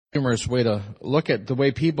Humorous way to look at the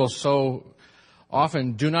way people so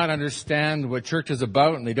often do not understand what church is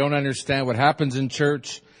about, and they don't understand what happens in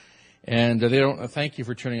church, and they don't. Thank you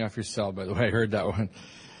for turning off your cell, by the way. I heard that one.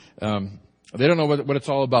 They don't know what it's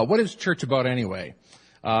all about. What is church about anyway?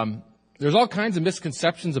 There's all kinds of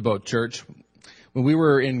misconceptions about church. When we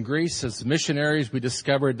were in Greece as missionaries, we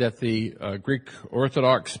discovered that the Greek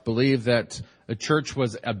Orthodox believed that a church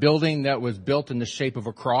was a building that was built in the shape of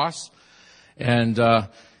a cross. And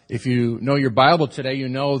if you know your Bible today, you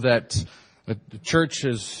know that the church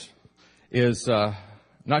is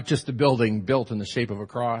not just a building built in the shape of a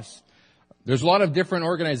cross. There's a lot of different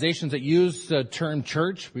organizations that use the term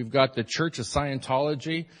church. We've got the Church of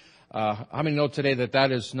Scientology. How many know today that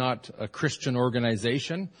that is not a Christian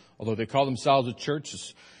organization? Although they call themselves a church,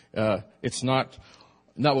 it's not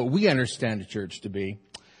what we understand a church to be.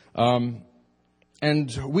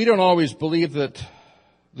 And we don't always believe that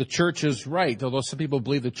the church is right, although some people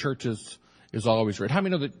believe the church is always right. How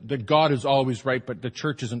many know that God is always right, but the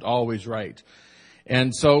church isn't always right?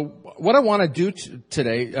 And so what I want to do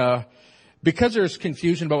today, because there's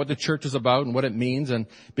confusion about what the church is about and what it means, and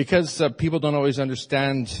because people don't always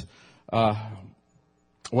understand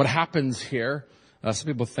what happens here, some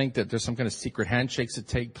people think that there's some kind of secret handshakes that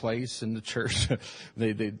take place in the church.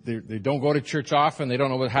 They don't go to church often. They don't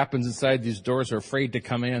know what happens inside these doors. They're afraid to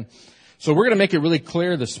come in. So we're going to make it really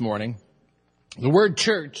clear this morning. The word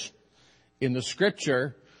church in the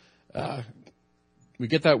scripture, we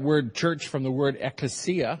get that word church from the word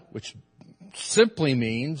ecclesia, which simply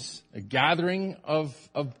means a gathering of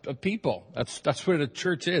people. That's what a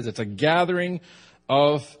church is. It's a gathering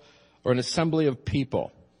of, or an assembly of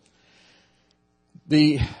people.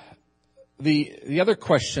 The other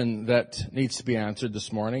question that needs to be answered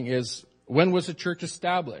this morning is, when was the church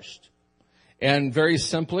established? And very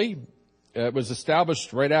simply, it was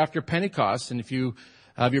established right after Pentecost. And if you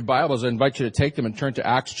have your Bibles, I invite you to take them and turn to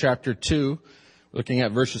Acts chapter 2, looking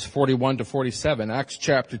at verses 41 to 47. Acts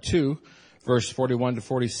chapter 2, verse 41 to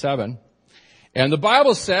 47. And the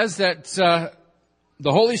Bible says that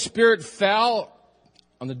the Holy Spirit fell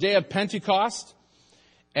on the day of Pentecost.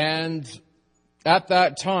 And at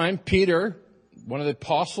that time, Peter, one of the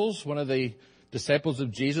apostles, one of the disciples of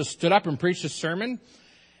Jesus, stood up and preached a sermon.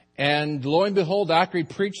 And lo and behold, after he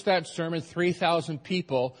preached that sermon, 3,000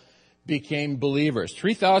 people became believers.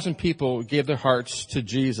 3,000 people gave their hearts to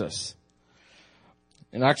Jesus.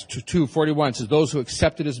 In Acts 2:41 it says, those who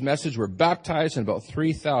accepted his message were baptized, and about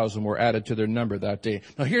 3,000 were added to their number that day.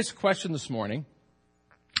 Now here's a question this morning.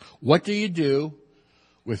 What do you do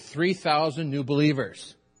with 3,000 new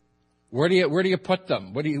believers? Where do you put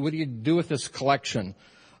them? What do you do with this collection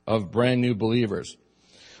of brand new believers?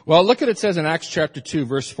 Well, look at it says in Acts chapter 2,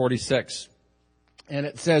 verse 46. And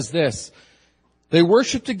it says this: they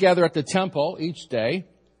worshiped together at the temple each day,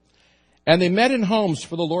 and they met in homes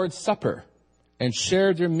for the Lord's Supper, and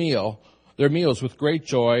shared their meals with great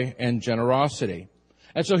joy and generosity.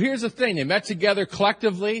 And so here's the thing. They met together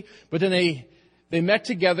collectively, but then they met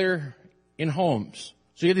together in homes.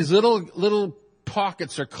 So you get these little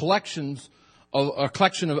pockets or collections of a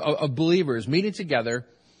collection of believers meeting together.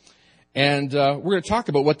 And we're going to talk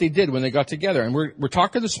about what they did when they got together. And we're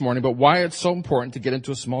talking this morning about why it's so important to get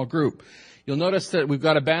into a small group. You'll notice that we've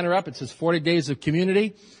got a banner up. It says 40 Days of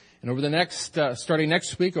Community. And over the next, starting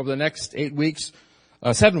next week, over the next 7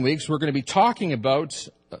 weeks, we're going to be talking about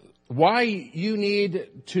why you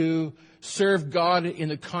need to serve God in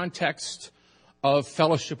the context of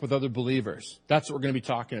fellowship with other believers. That's what we're going to be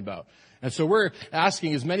talking about. And so we're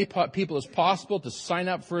asking as many people as possible to sign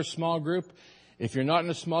up for a small group. If you're not in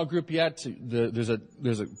a small group yet, there's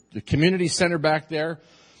a community center back there.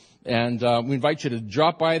 And we invite you to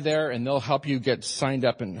drop by there, and they'll help you get signed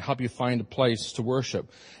up and help you find a place to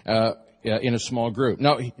worship in a small group.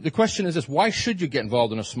 Now, the question is this: why should you get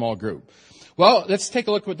involved in a small group? Well, let's take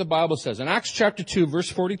a look at what the Bible says. In Acts chapter 2, verse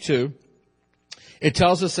 42, it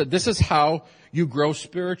tells us that this is how you grow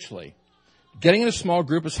spiritually. Getting in a small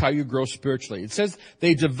group is how you grow spiritually. It says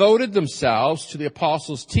they devoted themselves to the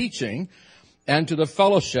apostles' teaching and to the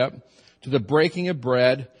fellowship, to the breaking of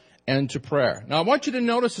bread, and to prayer. Now, I want you to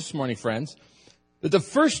notice this morning, friends, that the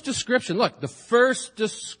first description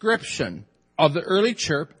of the early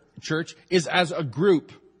church is as a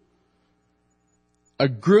group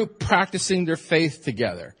practicing their faith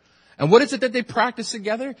together. And what is it that they practiced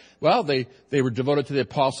together? Well, they were devoted to the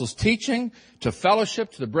apostles' teaching, to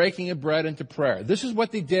fellowship, to the breaking of bread, and to prayer. This is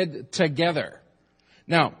what they did together.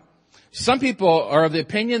 Now, some people are of the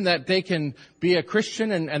opinion that they can be a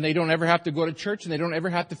Christian and they don't ever have to go to church, and they don't ever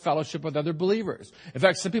have to fellowship with other believers. In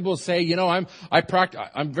fact, some people say,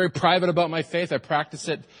 I'm very private about my faith. I practice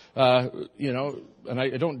it, and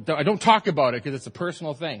I don't talk about it because it's a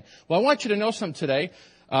personal thing. Well, I want you to know something today.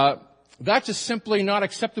 That's just simply not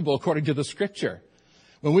acceptable according to the Scripture.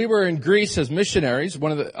 When we were in Greece as missionaries,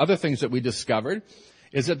 one of the other things that we discovered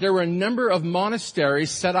is that there were a number of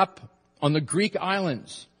monasteries set up on the Greek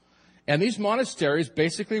islands. And these monasteries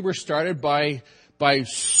basically were started by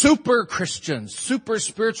super Christians, super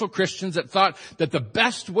spiritual Christians that thought that the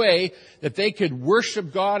best way that they could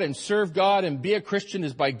worship God and serve God and be a Christian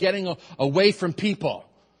is by getting away from people.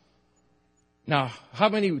 Now, how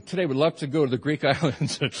many today would love to go to the Greek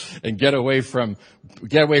islands and get away from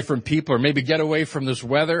people, or maybe get away from this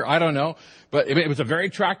weather? I don't know. But it was a very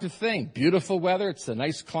attractive thing. Beautiful weather. It's a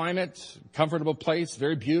nice climate, comfortable place,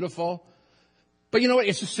 very beautiful. But you know what?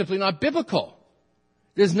 It's just simply not biblical.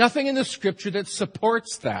 There's nothing in the Scripture that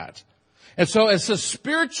supports that. And so as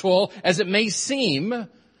spiritual as it may seem,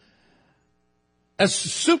 as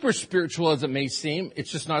super spiritual as it may seem,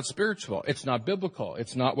 it's just not spiritual. It's not biblical.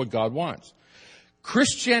 It's not what God wants.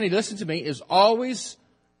 Christianity, listen to me, is always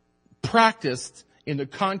practiced in the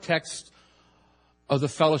context of the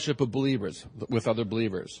fellowship of believers, with other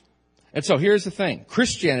believers. And so here's the thing.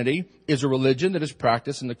 Christianity is a religion that is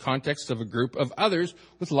practiced in the context of a group of others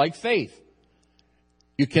with like faith.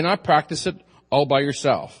 You cannot practice it all by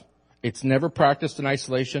yourself. It's never practiced in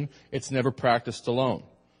isolation. It's never practiced alone.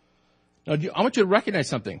 Now, I want you to recognize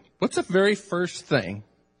something. What's the very first thing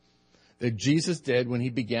that Jesus did when he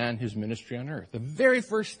began his ministry on earth? The very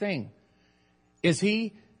first thing is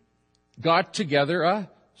he got together a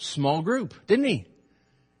small group, didn't he?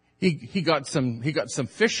 He got some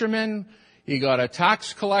fishermen, he got a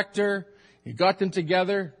tax collector, he got them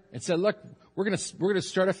together and said, look, we're going to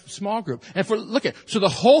start a small group. And so the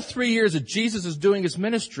whole 3 years that Jesus is doing his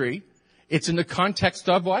ministry, it's in the context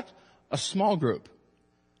of what? A small group.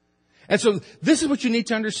 And so this is what you need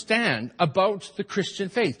to understand about the Christian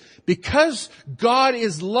faith. Because God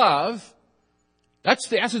is love, that's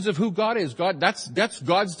the essence of who God is. That's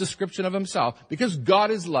God's description of himself. Because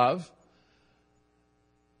God is love,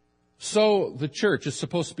 so the church is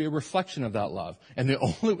supposed to be a reflection of that love. And the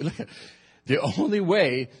only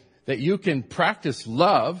way that you can practice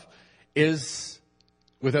love is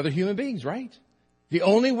with other human beings, right? The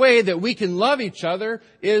only way that we can love each other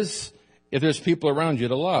is if there's people around you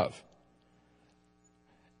to love.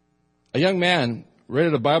 A young man right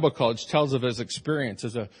at a Bible college tells of his experience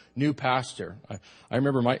as a new pastor. I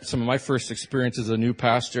remember some of my first experience as a new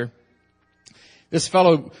pastor. This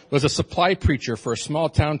fellow was a supply preacher for a small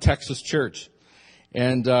town Texas church.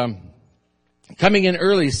 And coming in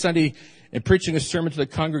early Sunday and preaching a sermon to the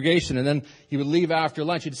congregation, and then he would leave after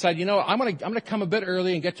lunch. He decided, I'm going to come a bit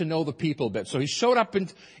early and get to know the people a bit. So he showed up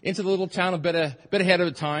into the little town a bit ahead of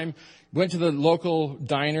the time, went to the local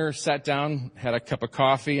diner, sat down, had a cup of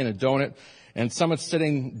coffee and a donut, and someone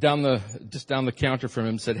sitting just down the counter from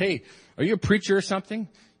him said, "Hey, are you a preacher or something?"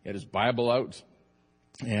 He had his Bible out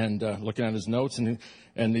and looking at his notes, and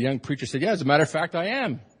the young preacher said, "Yeah, as a matter of fact, I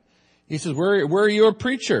am." He says, "Where are you a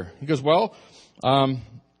preacher?" He goes, "Well, I'm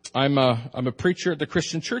a preacher at the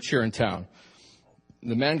Christian church here in town."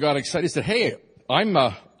 The man got excited. He said, "Hey, I'm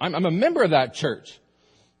a member of that church."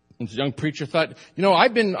 And the young preacher thought,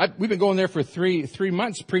 we've been going there for three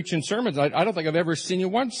months preaching sermons. I don't think I've ever seen you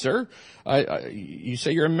once, sir. You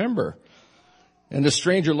say you're a member. And the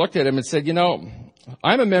stranger looked at him and said,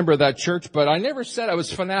 I'm a member of that church, but I never said I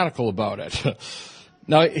was fanatical about it.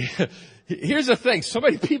 Now, here's the thing. So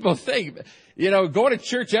many people think, going to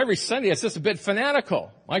church every Sunday, it's just a bit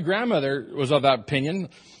fanatical. My grandmother was of that opinion.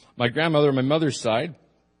 My grandmother on my mother's side,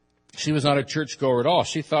 she was not a churchgoer at all.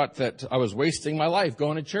 She thought that I was wasting my life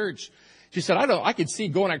going to church. She said, I could see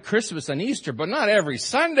going at Christmas and Easter, but not every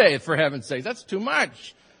Sunday, for heaven's sake. That's too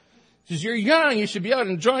much. She says, "You're young. You should be out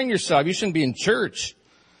enjoying yourself. You shouldn't be in church."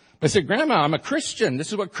 I said, "Grandma, I'm a Christian. This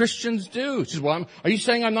is what Christians do." She says, "Well, are you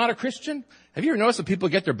saying I'm not a Christian?" Have you ever noticed that people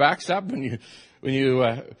get their backs up when you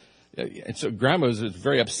and so Grandma was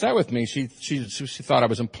very upset with me. She thought I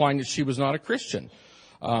was implying that she was not a Christian.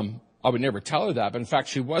 I would never tell her that, but in fact,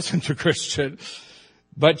 she wasn't a Christian.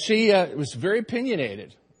 But she was very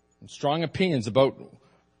opinionated, strong opinions about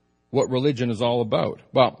what religion is all about.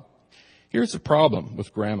 Well, here's the problem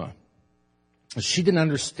with Grandma. She didn't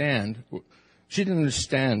understand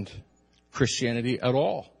Christianity at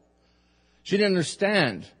all. She didn't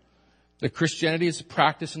understand that Christianity is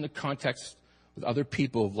practiced in the context with other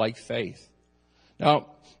people of like faith. Now,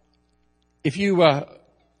 if you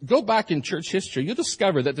go back in church history, you'll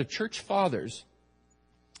discover that the church fathers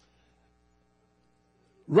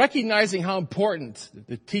recognizing how important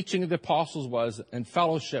the teaching of the apostles was, and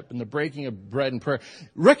fellowship and the breaking of bread and prayer,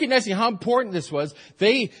 recognizing how important this was,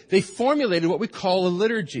 they formulated what we call a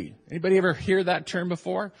liturgy. Anybody ever hear that term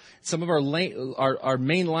before? Some of our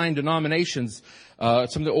mainline denominations,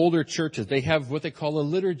 some of the older churches, they have what they call a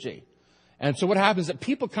liturgy. And so what happens is that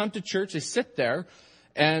people come to church, they sit there,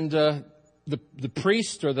 and the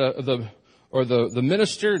priest or the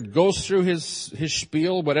minister goes through his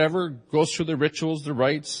spiel, whatever, goes through the rituals, the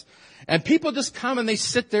rites, and people just come and they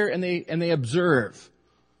sit there and they observe.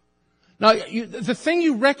 Now, the thing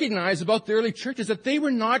you recognize about the early church is that they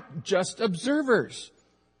were not just observers.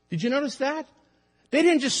 Did you notice that? They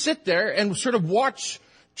didn't just sit there and sort of watch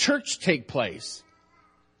church take place.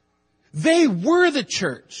 They were the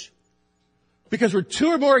church. Because where two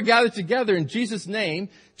or more are gathered together in Jesus' name,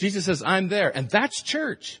 Jesus says, I'm there. And that's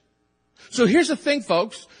church. So here's the thing,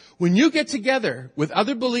 folks. When you get together with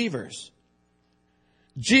other believers,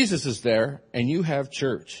 Jesus is there and you have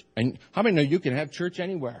church. And how many know you can have church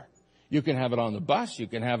anywhere? You can have it on the bus. You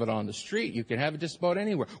can have it on the street. You can have it just about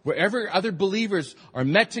anywhere. Wherever other believers are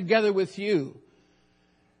met together with you,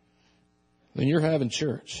 then you're having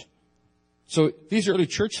church. So these early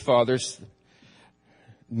church fathers,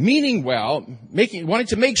 meaning well, wanting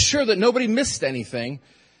to make sure that nobody missed anything,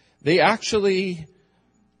 they actually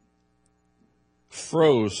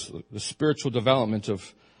froze the spiritual development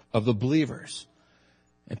of the believers.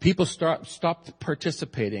 And people stopped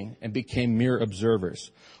participating and became mere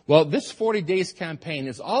observers. Well, this 40 Days campaign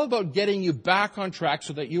is all about getting you back on track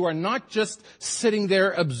so that you are not just sitting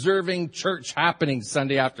there observing church happening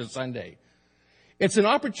Sunday after Sunday. It's an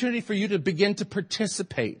opportunity for you to begin to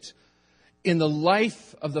participate in the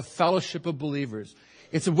life of the fellowship of believers.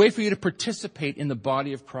 It's a way for you to participate in the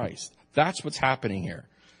body of Christ. That's what's happening here.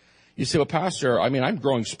 You say, well, Pastor, I'm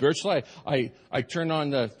growing spiritually. I turn on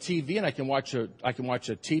the TV and I can watch a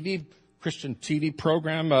Christian TV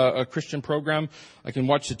program, a Christian program. I can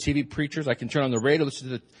watch the TV preachers. I can turn on the radio, listen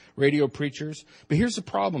to the radio preachers. But here's the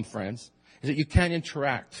problem, friends, is that you can't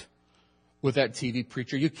interact with that TV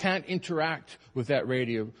preacher. You can't interact with that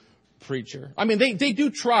radio preacher. They do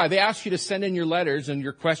try. They ask you to send in your letters and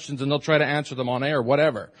your questions and they'll try to answer them on air or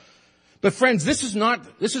whatever. But friends, this is not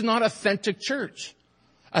authentic church.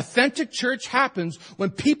 Authentic church happens when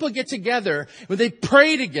people get together, when they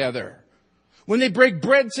pray together, when they break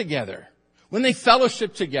bread together, when they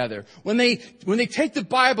fellowship together, when they take the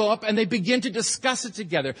Bible up and they begin to discuss it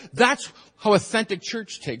together. That's how authentic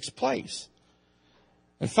church takes place.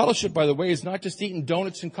 And fellowship, by the way, is not just eating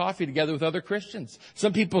donuts and coffee together with other Christians.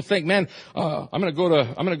 Some people think, man, I'm going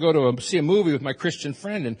to go to see a movie with my Christian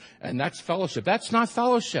friend, and that's fellowship. That's not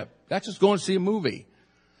fellowship. That's just going to see a movie.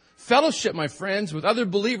 Fellowship, my friends, with other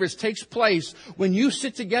believers takes place when you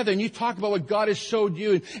sit together and you talk about what God has showed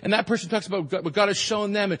you, and that person talks about what God has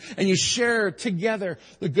shown them, and you share together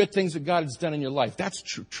the good things that God has done in your life. That's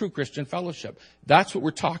true Christian fellowship. That's what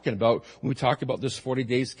we're talking about when we talk about this 40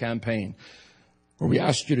 Days campaign, where we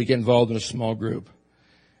asked you to get involved in a small group.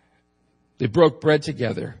 They broke bread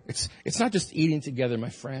together. It's not just eating together,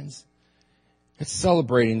 my friends. It's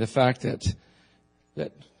celebrating the fact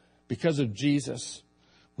that because of Jesus,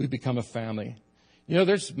 we become a family. You know,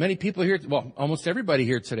 there's many people here, well, almost everybody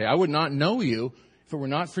here today. I would not know you if it were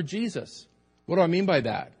not for Jesus. What do I mean by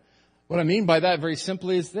that? What I mean by that very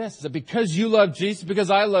simply is this, that because you love Jesus, because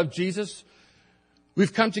I love Jesus,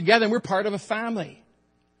 we've come together and we're part of a family.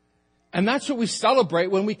 And that's what we celebrate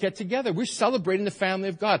when we get together. We're celebrating the family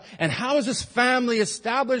of God. And how is this family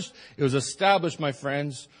established? It was established, my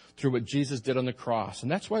friends, through what Jesus did on the cross.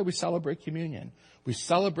 And that's why we celebrate communion. We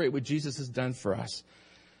celebrate what Jesus has done for us,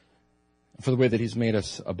 for the way that he's made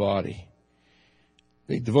us a body.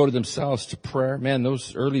 They devoted themselves to prayer. Man,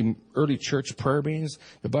 those early church prayer meetings,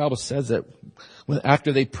 the Bible says that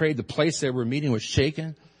after they prayed, the place they were meeting was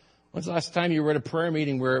shaken. When's the last time you were at a prayer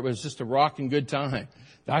meeting where it was just a rocking good time?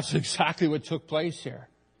 That's exactly what took place here.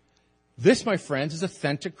 This, my friends, is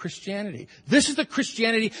authentic Christianity. This is the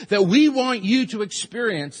Christianity that we want you to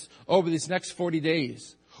experience over these next 40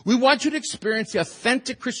 days. We want you to experience the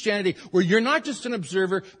authentic Christianity where you're not just an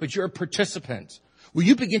observer, but you're a participant. Where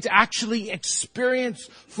you begin to actually experience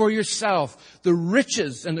for yourself the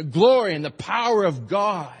riches and the glory and the power of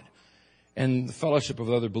God and the fellowship of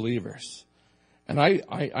other believers. And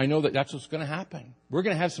I know that that's what's going to happen. We're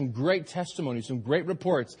going to have some great testimonies, some great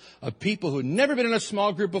reports of people who had never been in a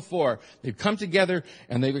small group before. They've come together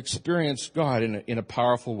and they've experienced God in a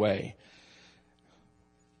powerful way.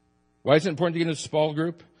 Why is it important to get in a small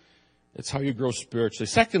group? It's how you grow spiritually.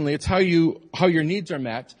 Secondly, it's how your needs are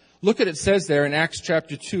met. Look at it says there in Acts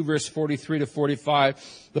chapter 2, verse 43 to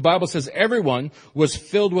 45. The Bible says, everyone was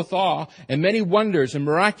filled with awe, and many wonders and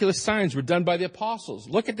miraculous signs were done by the apostles.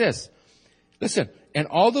 Look at this. Listen, and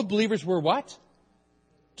all the believers were what?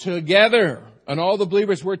 Together. And all the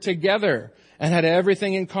believers were together and had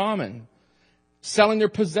everything in common. Selling their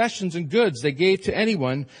possessions and goods they gave to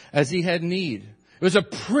anyone as he had need. It was a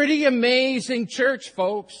pretty amazing church,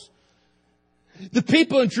 folks. The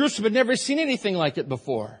people in Jerusalem had never seen anything like it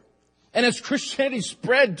before. And as Christianity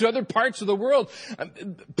spread to other parts of the world,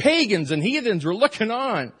 pagans and heathens were looking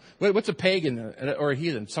on. What's a pagan or a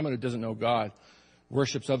heathen? Someone who doesn't know God,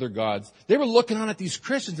 worships other gods. They were looking on at these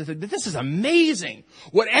Christians and said, this is amazing.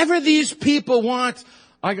 Whatever these people want,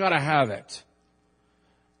 I gotta have it.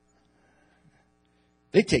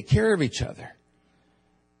 They take care of each other.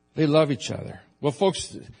 They love each other. Well,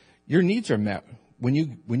 folks, your needs are met when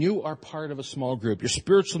you are part of a small group. Your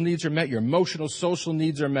spiritual needs are met. Your emotional, social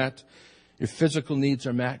needs are met. Your physical needs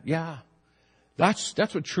are met. Yeah. That's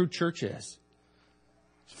what true church is.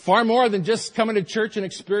 It's far more than just coming to church and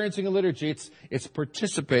experiencing a liturgy. It's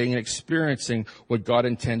participating and experiencing what God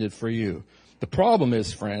intended for you. The problem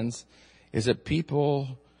is, friends, is that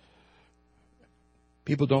people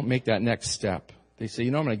don't make that next step. They say,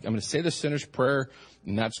 I'm going to say the sinner's prayer,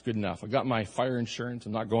 and that's good enough. I got my fire insurance.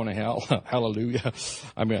 I'm not going to hell. Hallelujah.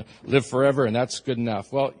 I'm going to live forever, and that's good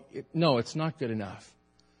enough. Well, no, it's not good enough.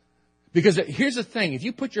 Because here's the thing. If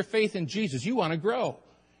you put your faith in Jesus, you want to grow.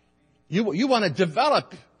 You want to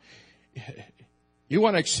develop. You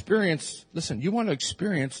want to experience, listen, you want to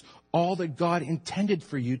experience all that God intended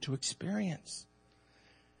for you to experience.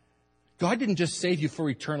 God didn't just save you for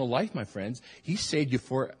eternal life, my friends. He saved you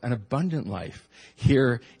for an abundant life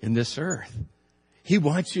here in this earth. He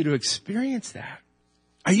wants you to experience that.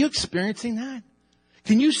 Are you experiencing that?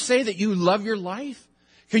 Can you say that you love your life?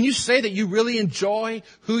 Can you say that you really enjoy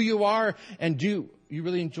who you are? And do you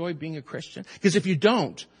really enjoy being a Christian? Because if you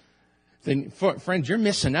don't, then friends, you're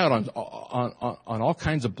missing out on all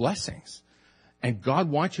kinds of blessings. And God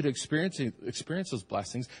wants you to experience those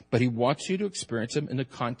blessings, but He wants you to experience them in the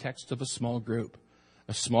context of a small group,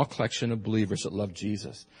 a small collection of believers that love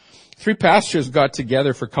Jesus. 3 pastors got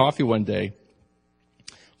together for coffee one day.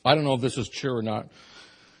 I don't know if this is true or not.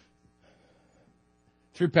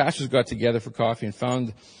 3 pastors got together for coffee and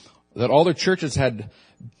found that all their churches had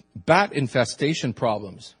bat infestation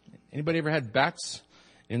problems. Anybody ever had bats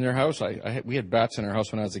in their house? We had bats in our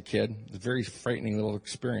house when I was a kid. It's a very frightening little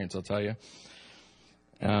experience, I'll tell you.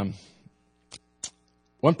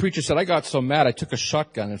 One preacher said, I got so mad I took a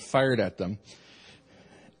shotgun and fired at them.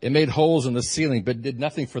 It made holes in the ceiling, but did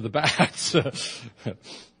nothing for the bats.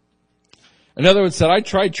 Another one said, I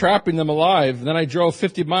tried trapping them alive, and then I drove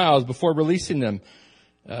 50 miles before releasing them,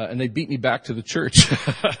 and they beat me back to the church.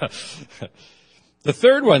 The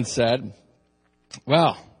third one said,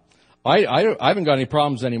 well, I haven't got any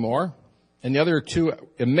problems anymore. And the other two,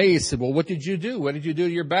 amazed, said, well, what did you do? What did you do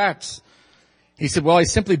to your bats? He said, well, I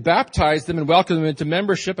simply baptized them and welcomed them into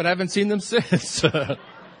membership, and I haven't seen them since.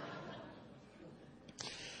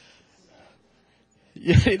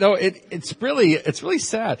 It's really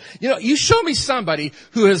sad. You show me somebody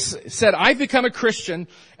who has said, I've become a Christian,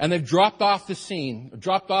 and they've dropped off the scene,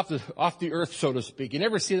 dropped off the earth, so to speak. You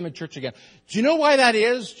never see them in church again. Do you know why that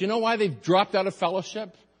is? Do you know why they've dropped out of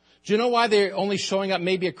fellowship? Do you know why they're only showing up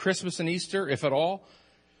maybe at Christmas and Easter, if at all?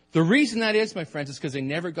 The reason that is, my friends, is because they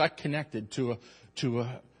never got connected to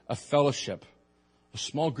a fellowship, a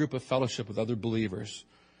small group of fellowship with other believers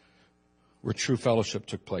where true fellowship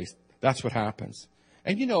took place. That's what happens.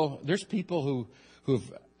 And there's people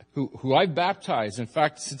who I've baptized. In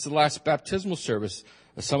fact, since the last baptismal service,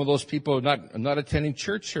 some of those people are not attending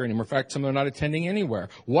church here anymore. In fact, some are not attending anywhere.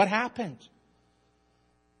 What happened?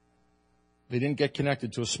 They didn't get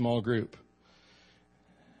connected to a small group.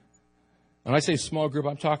 When I say small group,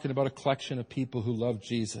 I'm talking about a collection of people who love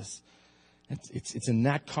Jesus. It's in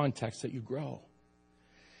that context that you grow.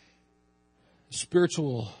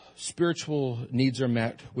 Spiritual needs are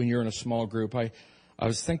met when you're in a small group. I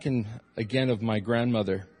was thinking again of my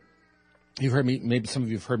grandmother. You've heard me, maybe some of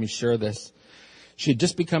you have heard me share this. She had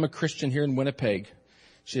just become a Christian here in Winnipeg.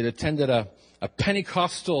 She had attended a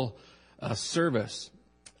Pentecostal service,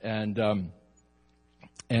 and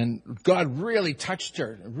God really touched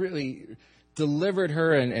her, really delivered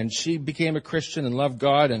her, and she became a Christian and loved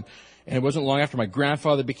God. And it wasn't long after my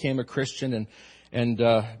grandfather became a Christian,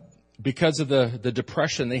 and because of the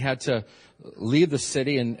depression, they had to leave the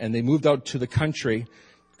city, and they moved out to the country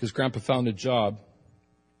because Grandpa found a job.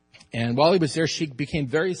 And while he was there, she became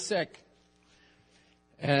very sick.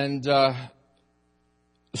 And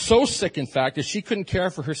so sick, in fact, that she couldn't care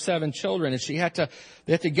for her 7 children, and they had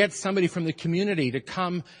to get somebody from the community to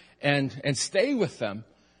come and stay with them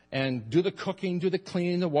and do the cooking, do the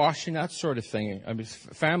cleaning, the washing, that sort of thing. I mean,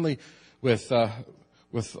 family with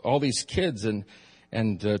all these kids and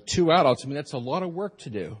 2 adults. I mean, that's a lot of work to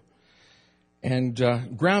do. And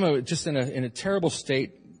Grandma, just in a terrible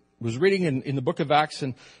state, was reading in the book of Acts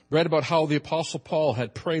and read about how the Apostle Paul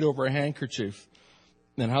had prayed over a handkerchief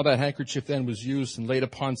and how that handkerchief then was used and laid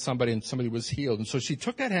upon somebody and somebody was healed. And so she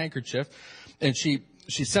took that handkerchief and she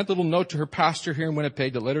sent a little note to her pastor here in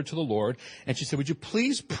Winnipeg that led her to the Lord. And she said, would you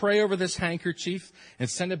please pray over this handkerchief and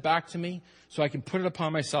send it back to me so I can put it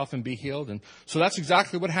upon myself and be healed? And so that's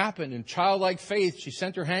exactly what happened. In childlike faith, she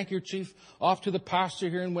sent her handkerchief off to the pastor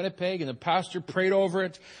here in Winnipeg, and the pastor prayed over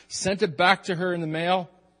it, sent it back to her in the mail.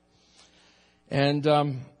 And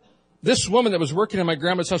this woman that was working in my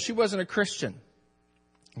grandma's house, she wasn't a Christian.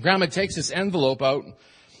 Grandma takes this envelope out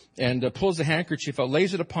and pulls the handkerchief out,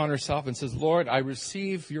 lays it upon herself and says, Lord, I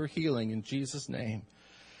receive your healing in Jesus' name.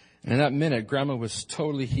 And in that minute, Grandma was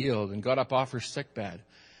totally healed and got up off her sickbed.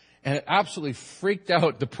 And it absolutely freaked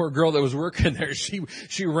out the poor girl that was working there.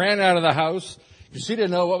 She ran out of the house. She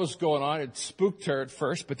didn't know what was going on. It spooked her at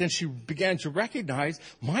first, but then she began to recognize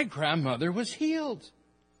my grandmother was healed.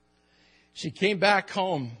 She came back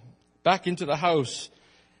home, back into the house,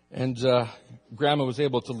 and Grandma was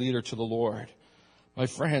able to lead her to the Lord. My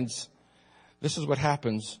friends, this is what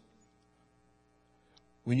happens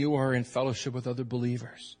when you are in fellowship with other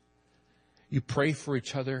believers. You pray for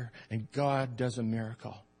each other, and God does a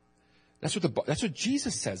miracle. That's what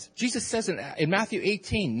Jesus says. Jesus says in Matthew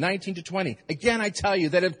 18, 19 to 20, again, I tell you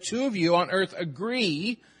that if 2 of you on earth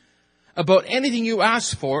agree about anything you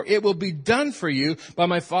ask for, it will be done for you by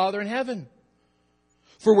my Father in heaven.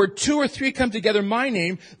 For where 2 or 3 come together in my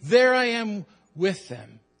name, there I am with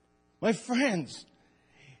them. My friends,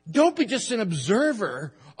 don't be just an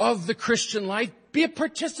observer of the Christian life. Be a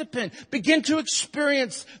participant. Begin to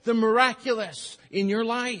experience the miraculous in your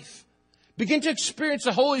life. Begin to experience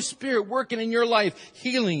the Holy Spirit working in your life,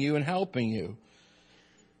 healing you and helping you.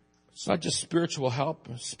 It's not just spiritual help,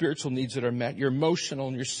 spiritual needs that are met. Your emotional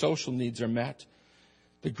and your social needs are met.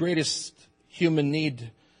 The greatest human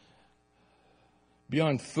need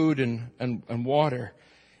beyond food and water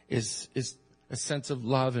is a sense of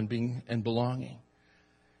love and belonging.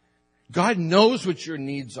 God knows what your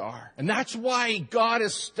needs are. And that's why God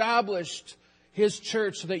established His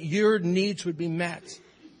church so that your needs would be met.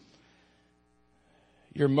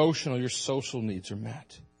 Your emotional, your social needs are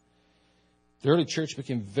met. The early church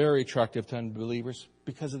became very attractive to unbelievers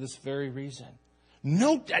because of this very reason.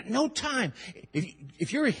 At no time,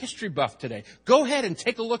 if you're a history buff today, go ahead and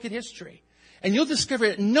take a look at history. And you'll discover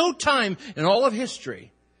at no time in all of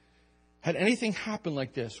history had anything happened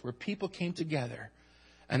like this, where people came together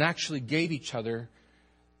and actually gave each other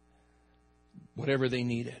whatever they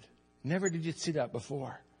needed. Never did you see that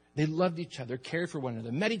before. They loved each other, cared for one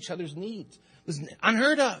another, met each other's needs. It was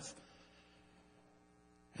unheard of.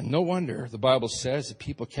 And no wonder the Bible says that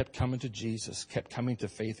people kept coming to Jesus, kept coming to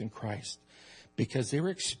faith in Christ, because they were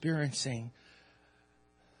experiencing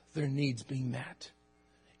their needs being met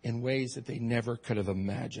in ways that they never could have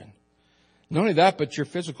imagined. Not only that, but your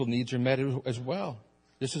physical needs are met as well.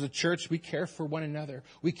 This is a church. We care for one another.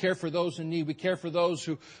 We care for those in need. We care for those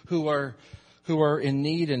who are in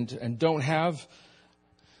need and don't have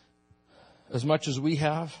as much as we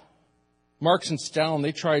have. Marx and Stalin,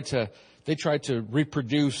 they tried to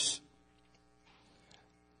reproduce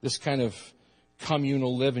this kind of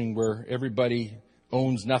communal living where everybody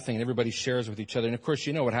owns nothing and everybody shares with each other. And of course,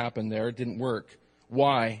 you know what happened there. It didn't work.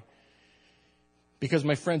 Why? Because,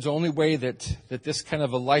 my friends, the only way that this kind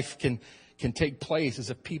of a life can take place is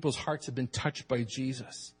if people's hearts have been touched by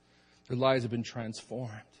Jesus. Their lives have been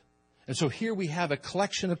transformed. And so here we have a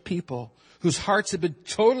collection of people whose hearts have been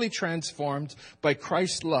totally transformed by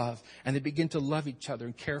Christ's love, and they begin to love each other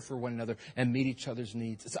and care for one another and meet each other's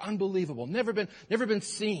needs. It's unbelievable. Never been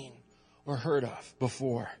seen or heard of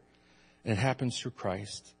before. And it happens through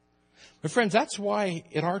Christ. My friends, that's why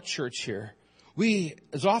at our church here, we,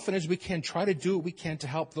 as often as we can, try to do what we can to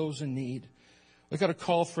help those in need. I got a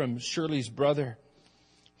call from Shirley's brother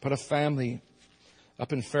about a family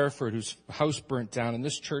up in Fairford whose house burnt down, and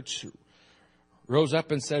this church rose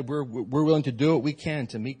up and said, we're willing to do what we can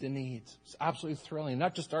to meet the needs. It's absolutely thrilling.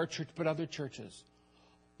 Not just our church, but other churches.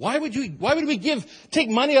 Why would we take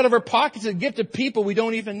money out of our pockets and give to people we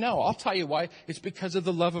don't even know? I'll tell you why. It's because of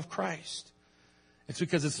the love of Christ. It's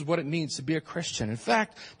because this is what it means to be a Christian. In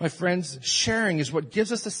fact, my friends, sharing is what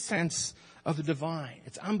gives us a sense of the divine.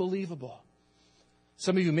 It's unbelievable.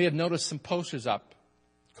 Some of you may have noticed some posters up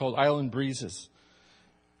called Island Breezes.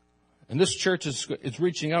 And this church is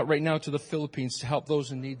reaching out right now to the Philippines to help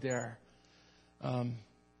those in need there. I'm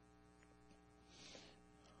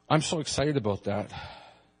so excited about that.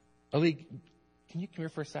 Ali, can you come here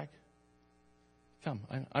for a sec? Come.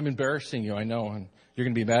 I'm embarrassing you, I know, and you're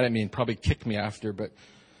going to be mad at me and probably kick me after, but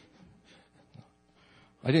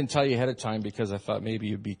I didn't tell you ahead of time because I thought maybe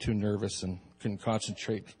you'd be too nervous and couldn't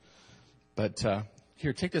concentrate. But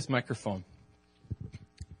here, take this microphone.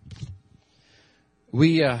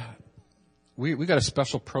 We got a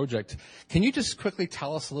special project. Can you just quickly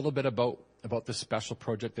tell us a little bit about this special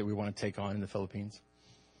project that we want to take on in the Philippines?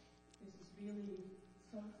 This is really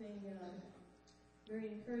something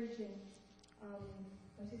very encouraging.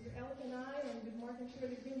 My sister Ellen and I, and with Mark and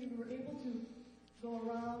Shirley Green, we were able to go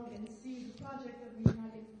around and see the project that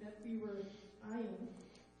we were eyeing,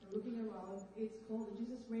 or looking around. It's called the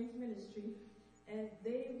Jesus Reigns Ministry, and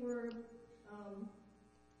they were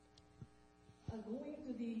going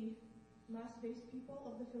to the mass-based people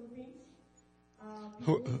of the Philippines.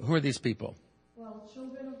 Who are these people? Well,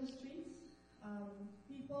 children of the streets,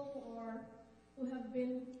 people who have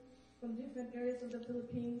been from different areas of the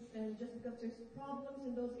Philippines, and just because there's problems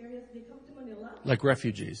in those areas, they come to Manila. Like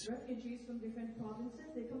refugees. Refugees from different provinces.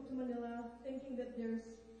 They come to Manila thinking that there's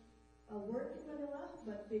a work in Manila,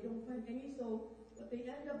 but they don't find any. So what they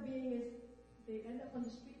end up being is they end up on the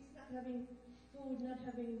streets, not having food, not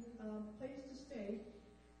having a place to stay.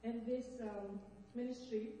 And this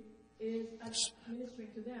ministry is ministering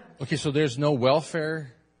to them. Okay, so there's no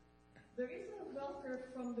welfare. There is no welfare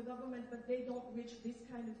from the government, but they don't reach this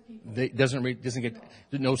kind of people. Doesn't get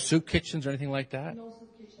no soup kitchens or anything like that. No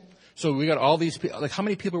soup kitchen. So we got all these people. Like, how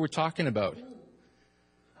many people we're talking about?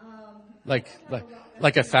 Like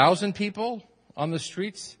 1,000 people on the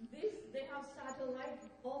streets. They have satellite.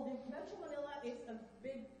 All the Metro Manila is a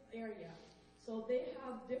big area, so they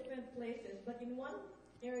have different places. But in one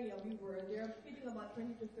area they're feeding about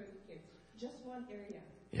 20 to 30 kids. Just one area.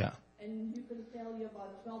 Yeah. And you can tell you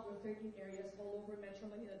about 12 or 13 areas all over Metro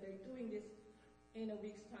Manila. They're doing this in a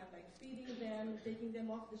week's time, like feeding them, taking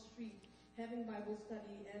them off the street, having Bible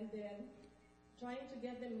study, and then trying to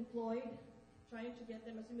get them employed, trying to get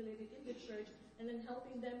them assimilated in the church, and then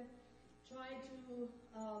helping them try to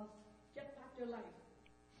get back their life.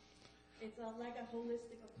 It's like a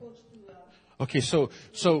holistic approach to Okay, so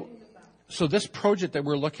this project that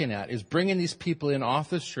we're looking at is bringing these people in off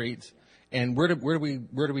the streets, and where do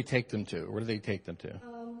we take them to? Where do they take them to?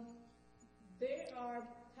 They are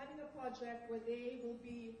having a project where they will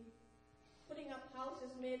be putting up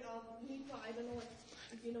houses made of nipa. I don't know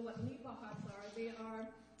if you know what nipa huts are. They are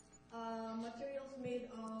materials made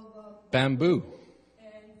of Bamboo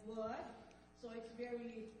and wood, so it's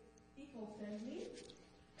very eco-friendly.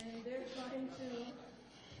 And they're trying to,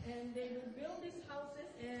 and they will build these houses,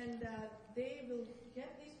 and they will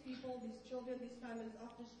get these people, these children, these families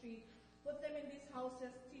off the street, put them in these houses,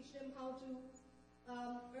 teach them how to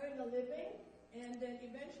earn a living, and then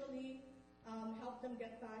eventually help them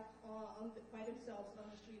get back by themselves on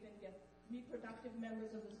the street and be productive members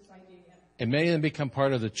of the society again. And many of them become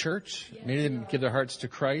part of the church. Yes, many of them give their hearts to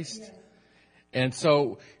Christ. Yes. And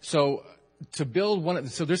so to build one,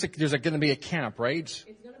 so there's going to be a camp, right? It's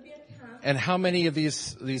going to be a camp. And how many of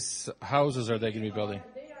these houses are they going to be building?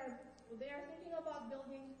 They are thinking about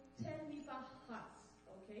building 10 nipa huts.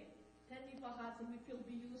 Okay, 10 nipa huts, and which will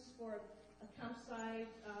be used for a campsite,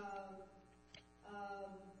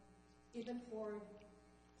 even for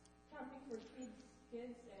camping for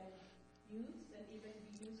kids and youths, and even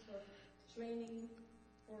be used for training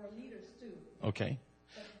for leaders too. Okay.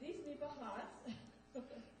 But these nipa huts,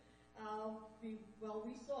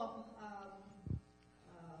 we saw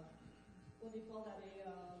what do you call that?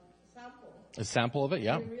 A sample. A sample of it,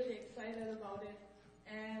 yeah. We're really excited about it,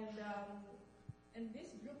 and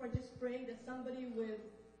this group are just praying that somebody would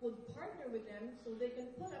partner with them so they can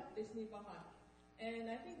put up this nipa hut. And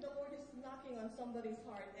I think the Lord is knocking on somebody's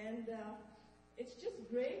heart, and it's just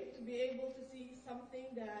great to be able to see something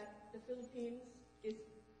that the Philippines is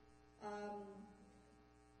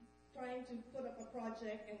trying to put up a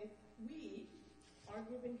project, and if we, our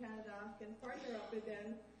group in Canada, can partner up with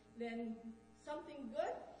them, then something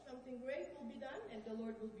good, something great will be done, and the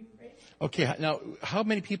Lord will be praised. Okay, now how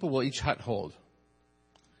many people will each hut hold?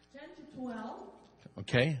 10 to 12.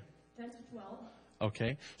 Okay. 10 to 12.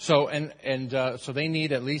 Okay. So so they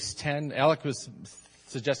need at least 10. Alec was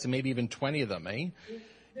suggesting maybe even 20 of them, eh?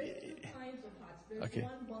 There's two kinds of huts. There's Okay.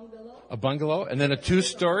 one bungalow. A bungalow and then a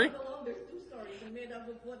 2-story? There's 2 stories and made up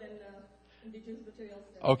of wood and indigenous materials.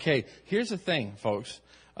 Okay. Here's the thing, folks.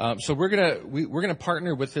 So we're gonna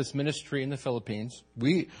partner with this ministry in the Philippines.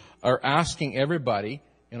 We are asking everybody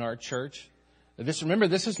in our church Remember,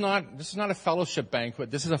 this is not a fellowship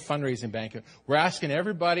banquet. This is a fundraising banquet. We're asking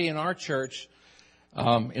everybody in our church,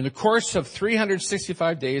 in the course of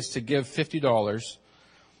 365 days, to give $50,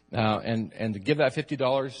 and to give that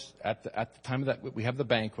 $50 at the time that we have the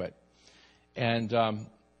banquet, and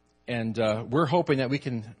we're hoping that we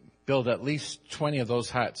can build at least 20 of those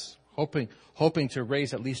huts, hoping to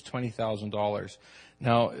raise at least $20,000.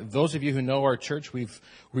 Now, those of you who know our church, we've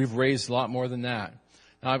raised a lot more than that.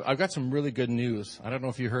 Now, I've got some really good news. I don't know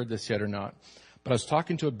if you heard this yet or not, but I was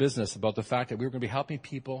talking to a business about the fact that we were going to be helping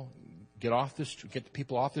people get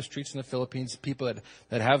people off the streets in the Philippines, people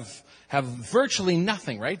that have virtually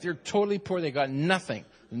nothing, right? They're totally poor. They got nothing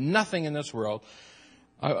in this world.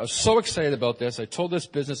 I was so excited about this. I told this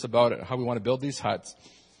business about it, how we want to build these huts.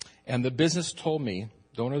 And the business told me,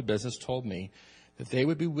 the owner of the business told me, that they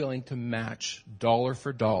would be willing to match dollar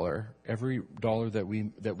for dollar every dollar that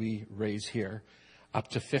we raise here, up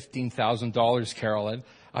to $15,000, Carolyn,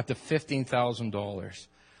 up to $15,000.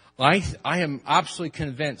 I am absolutely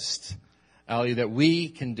convinced, Ali, that we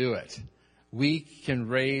can do it. We can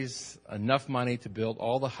raise enough money to build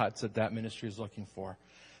all the huts that ministry is looking for.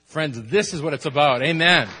 Friends, this is what it's about.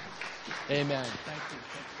 Amen. Amen. Thank you.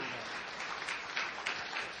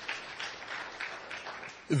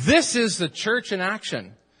 This is the church in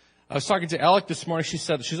action. I was talking to Alec this morning. She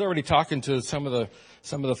said she's already talking to some of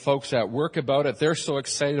the folks at work about it. They're so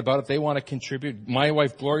excited about it. They want to contribute. My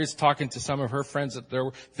wife Gloria's talking to some of her friends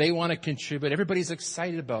they want to contribute. Everybody's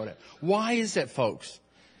excited about it. Why is it, folks?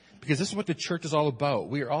 Because this is what the church is all about.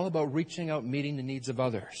 We are all about reaching out, meeting the needs of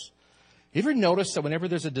others. You ever notice that whenever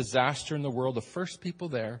there's a disaster in the world, the first people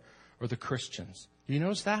there are the Christians? Do you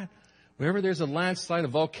notice that? Whenever there's a landslide, a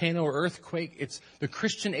volcano, or earthquake, it's the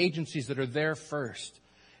Christian agencies that are there first.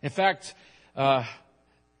 In fact,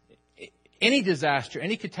 any disaster,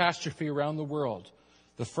 any catastrophe around the world,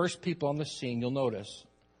 the first people on the scene, you'll notice,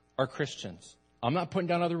 are Christians. I'm not putting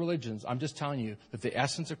down other religions. I'm just telling you that the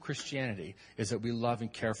essence of Christianity is that we love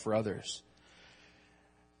and care for others.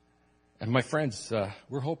 And my friends,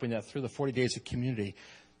 we're hoping that through the 40 days of community,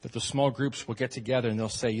 that the small groups will get together and they'll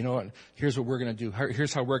say, you know what, here's what we're going to do.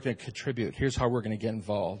 Here's how we're going to contribute. Here's how we're going to get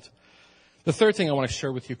involved. The third thing I want to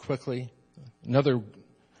share with you quickly, another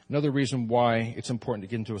reason why it's important to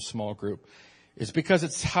get into a small group, is because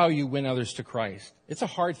it's how you win others to Christ. It's a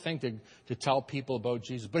hard thing to tell people about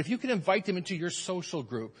Jesus. But if you can invite them into your social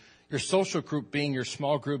group being your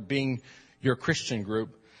small group, being your Christian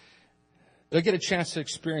group, they'll get a chance to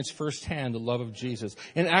experience firsthand the love of Jesus.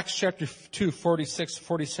 In Acts chapter 2, 46,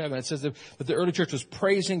 47, it says that the early church was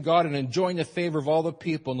praising God and enjoying the favor of all the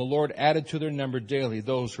people, and the Lord added to their number daily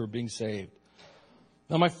those who were being saved.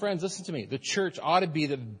 Now, my friends, listen to me. The church ought to be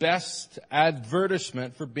the best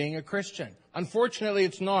advertisement for being a Christian. Unfortunately,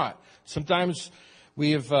 it's not. Sometimes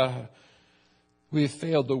we have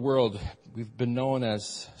failed the world. We've been known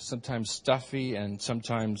as sometimes stuffy and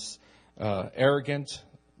sometimes arrogant,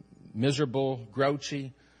 miserable,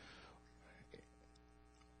 grouchy.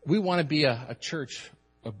 We want to be a church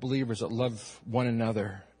of believers that love one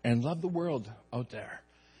another and love the world out there.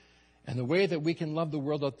 And the way that we can love the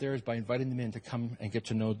world out there is by inviting them in to come and get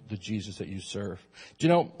to know the Jesus that you serve. Do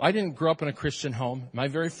you know, I didn't grow up in a Christian home.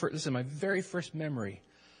 This is my very first memory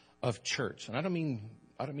of church. And I don't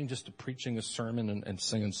mean just preaching a sermon and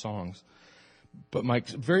singing songs. But my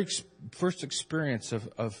very first experience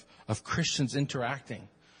of Christians interacting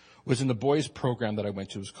was in the boys program that I went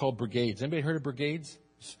to. It was called Brigades. Anybody heard of Brigades?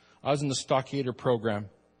 I was in the Stockader program.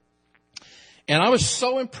 And I was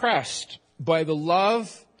so impressed by the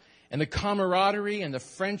love and the camaraderie and the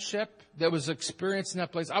friendship that was experienced in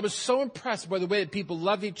that place. I was so impressed by the way that people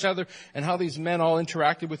loved each other and how these men all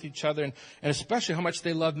interacted with each other, and especially how much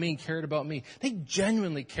they loved me and cared about me. They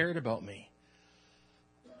genuinely cared about me.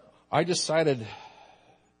 I decided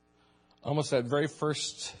almost that very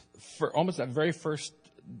first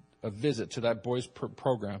visit to that boys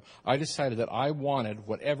program, I decided that I wanted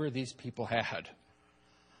whatever these people had.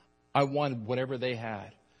 I wanted whatever they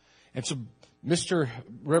had. And so Mr.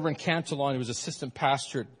 Reverend Cantillon, who was assistant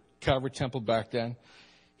pastor at Calvary Temple back then,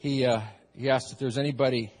 he asked if there's any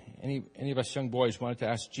of us young boys wanted to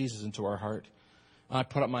ask Jesus into our heart. And I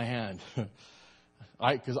put up my hand.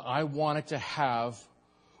 Because I wanted to have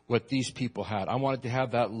what these people had. I wanted to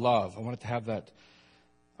have that love. I wanted to have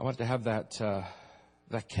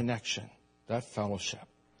that connection, that fellowship.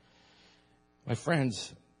 My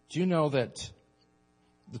friends, do you know that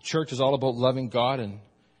the church is all about loving God and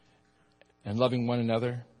loving one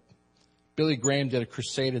another? Billy Graham did a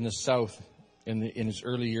crusade in the South in his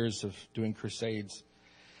early years of doing crusades.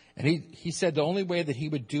 And he said the only way that he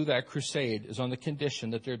would do that crusade is on the condition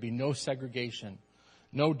that there'd be no segregation,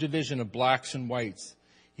 No division of blacks and whites.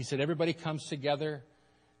 He said everybody comes together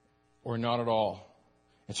or not at all.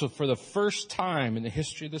 And so for the first time in the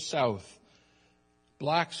history of the South,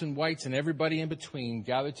 blacks and whites and everybody in between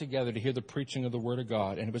gathered together to hear the preaching of the Word of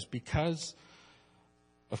God. And it was because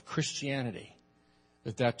of Christianity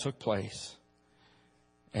that took place.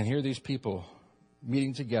 And here are these people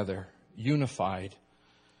meeting together, unified,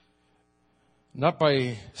 not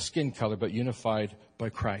by skin color, but unified by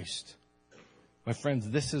Christ. My friends,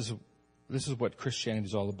 this is what Christianity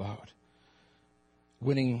is all about.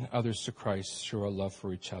 Winning others to Christ through our love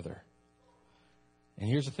for each other. And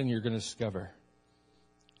here's the thing you're going to discover.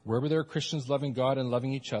 Wherever there are Christians loving God and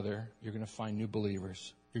loving each other, you're going to find new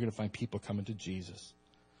believers. You're going to find people coming to Jesus.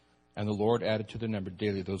 And the Lord added to their number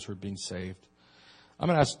daily those who are being saved. I'm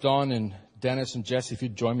going to ask Don and Dennis and Jesse if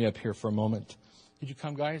you'd join me up here for a moment. Could you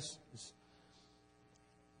come, guys? Is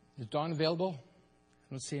Don available? I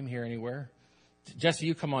don't see him here anywhere. Jesse,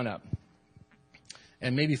 you come on up.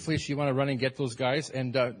 And maybe, Felicia, you want to run and get those guys.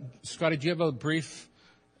 And Scotty, do you have a brief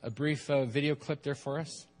video clip there for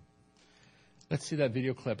us? Let's see that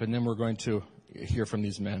video clip, and then we're going to hear from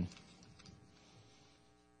these men.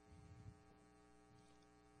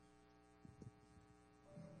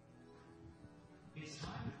 It's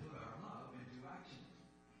time to put our love into action.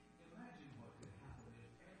 Imagine what could happen if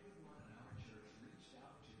everyone in our church reached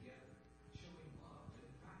out together, showing love in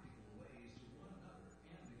practical ways to one another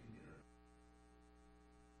and the community.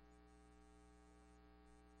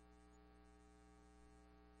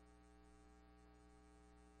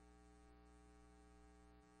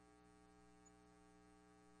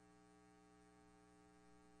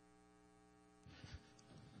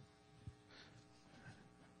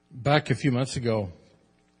 Back a few months ago,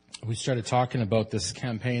 we started talking about this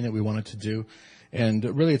campaign that we wanted to do. And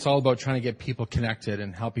really, it's all about trying to get people connected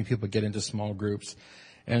and helping people get into small groups.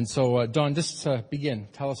 And so, Don, just begin.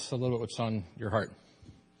 Tell us a little bit what's on your heart.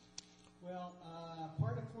 Well,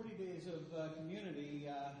 part of 40 Days of Community,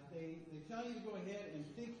 they tell you to go ahead and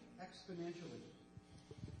think exponentially.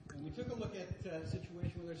 And we took a look at a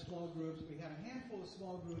situation where there's small groups. We had a handful of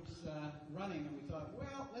small groups running, and we thought,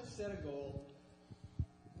 well, let's set a goal.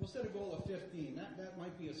 We'll set a goal of 15. That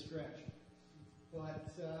might be a stretch.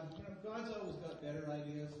 But God's always got better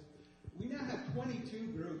ideas. We now have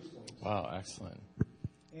 22 groups, folks. Wow, excellent.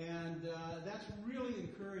 And that's really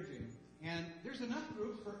encouraging. And there's enough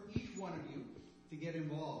groups for each one of you to get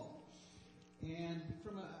involved. And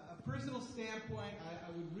from a personal standpoint, I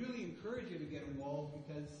would really encourage you to get involved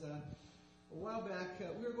because a while back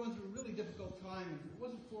we were going through a really difficult time. If it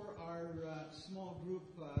wasn't for our small group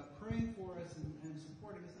praying for us and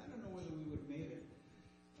supporting us, I don't know whether we would have made it.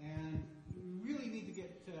 And we really need to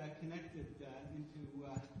get connected into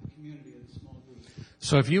the community of the small groups.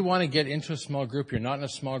 So if you want to get into a small group, you're not in a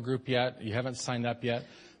small group yet, you haven't signed up yet,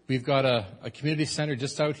 we've got a community center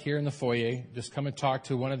just out here in the foyer. Just come and talk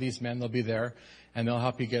to one of these men. They'll be there, and they'll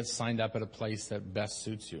help you get signed up at a place that best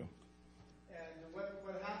suits you. And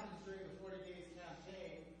what happens during the 40 Days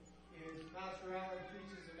campaign is Pastor Allen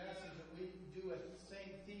preaches a message that we do at the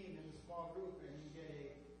same theme in the small group, and you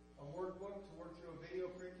get a workbook to work through a video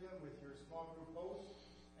curriculum with your small group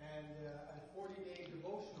host, and a 40-day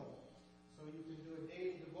devotional. So you can do a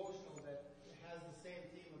daily devotional that has the same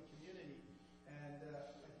theme of community. And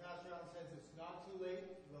like Pastor Allen says, it's not too late.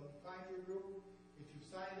 We'll find your group. If you've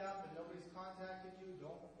signed up and nobody's contacted you,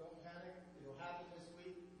 don't panic. It'll happen this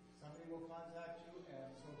week. Somebody will contact you. And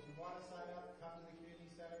so if you want to sign up, come to the community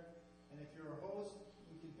center. And if you're a host,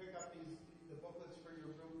 you can pick up the booklets for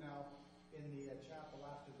your group now in the chapel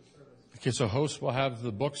after the service. Okay, so hosts will have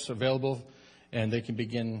the books available, and they can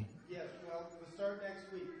begin. Yes, well, we'll start next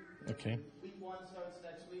week. Okay. Week 1 starts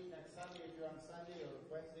next week, next Sunday if you're on Sunday, or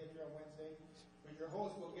Wednesday if you're on Wednesday. But your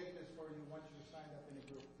host will get this for you once you're signed up in a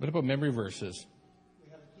group. What about memory verses?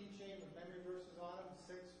 We have a keychain with memory verses on them,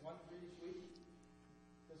 6, 1 for each week.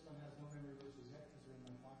 This one has no memory verses yet because they're in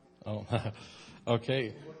my pocket. Oh,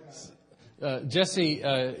 okay. Jesse,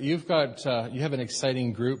 you have an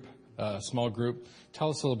exciting group, small group. Tell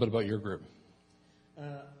us a little bit about your group.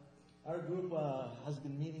 Our group has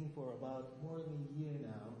been meeting for about more than a year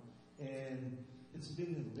now, and it's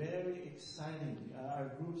been very exciting.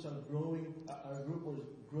 Our groups are growing. Our group was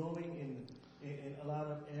growing in a lot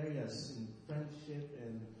of areas, in friendship,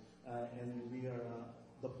 and we are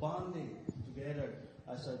the bonding together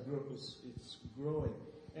as a group is growing.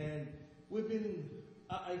 And we've been,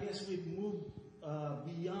 I guess, we've moved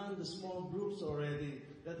beyond the small groups already.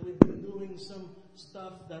 That we've been doing some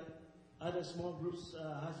stuff that other small groups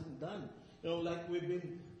hasn't done. like we've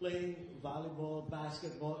been playing volleyball,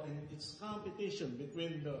 basketball, and it's competition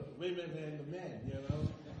between the women and the men,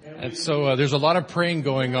 And so there's a lot of praying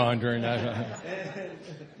going on during that.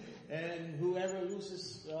 and whoever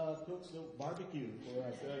loses cooks the barbecue for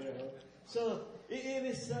us. So it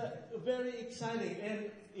is very exciting. And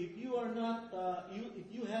if you are not,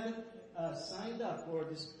 if you haven't signed up for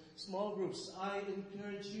this small groups, I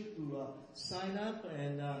encourage you to sign up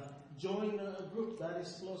and join a group that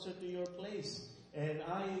is closer to your place. And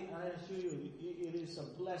I assure you, it is a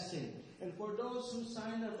blessing. And for those who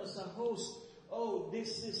sign up as a host,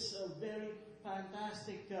 this is a very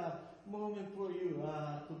fantastic moment for you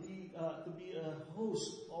to be a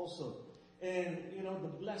host also. And the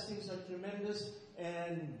blessings are tremendous,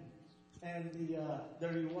 and the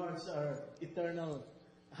rewards are eternal,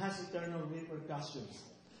 has eternal repercussions.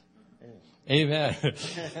 Amen.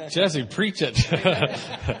 Jesse, preach it.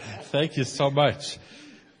 Thank you so much.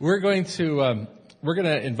 We're going to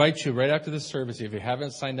invite you right after this service. If you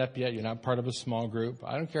haven't signed up yet, you're not part of a small group.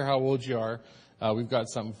 I don't care how old you are. We've got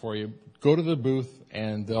something for you. Go to the booth,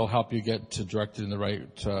 and they'll help you get directed in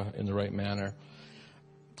the right manner.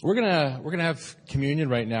 We're gonna have communion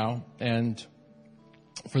right now, and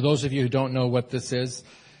for those of you who don't know what this is,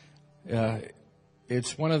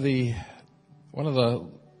 it's one of the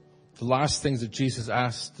last things that Jesus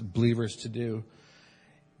asked believers to do.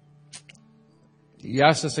 He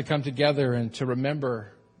asked us to come together and to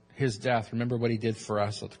remember His death, remember what He did for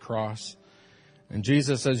us at the cross. And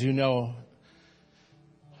Jesus, as you know,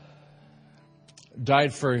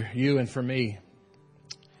 died for you and for me.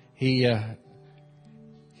 He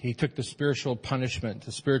took the spiritual punishment,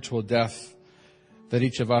 the spiritual death that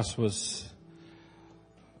each of us was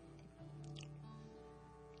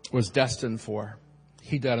destined for.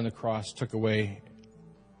 He died on the cross, took away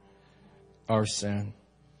our sin.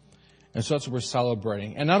 And so that's what we're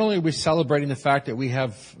celebrating. And not only are we celebrating the fact that we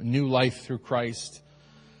have new life through Christ,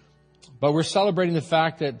 but we're celebrating the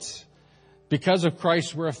fact that because of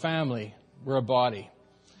Christ, we're a family, we're a body.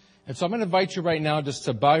 And so I'm going to invite you right now just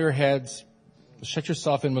to bow your heads, shut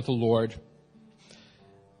yourself in with the Lord.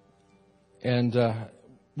 And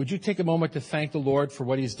would you take a moment to thank the Lord for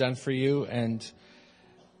what He's done for you? And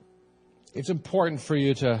it's important for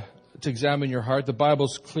you to examine your heart. The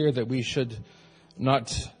Bible's clear that we should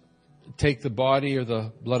not take the body or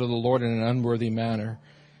the blood of the Lord in an unworthy manner.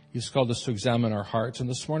 He's called us to examine our hearts. And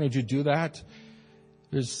this morning, would you do that?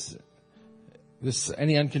 There's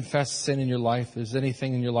any unconfessed sin in your life, there's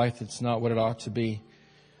anything in your life that's not what it ought to be,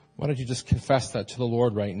 why don't you just confess that to the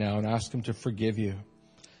Lord right now and ask Him to forgive you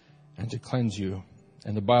and to cleanse you?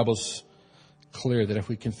 And the Bible's clear that if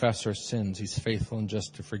we confess our sins, He's faithful and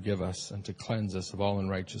just to forgive us and to cleanse us of all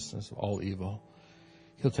unrighteousness, of all evil.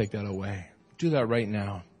 He'll take that away. Do that right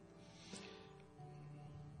now.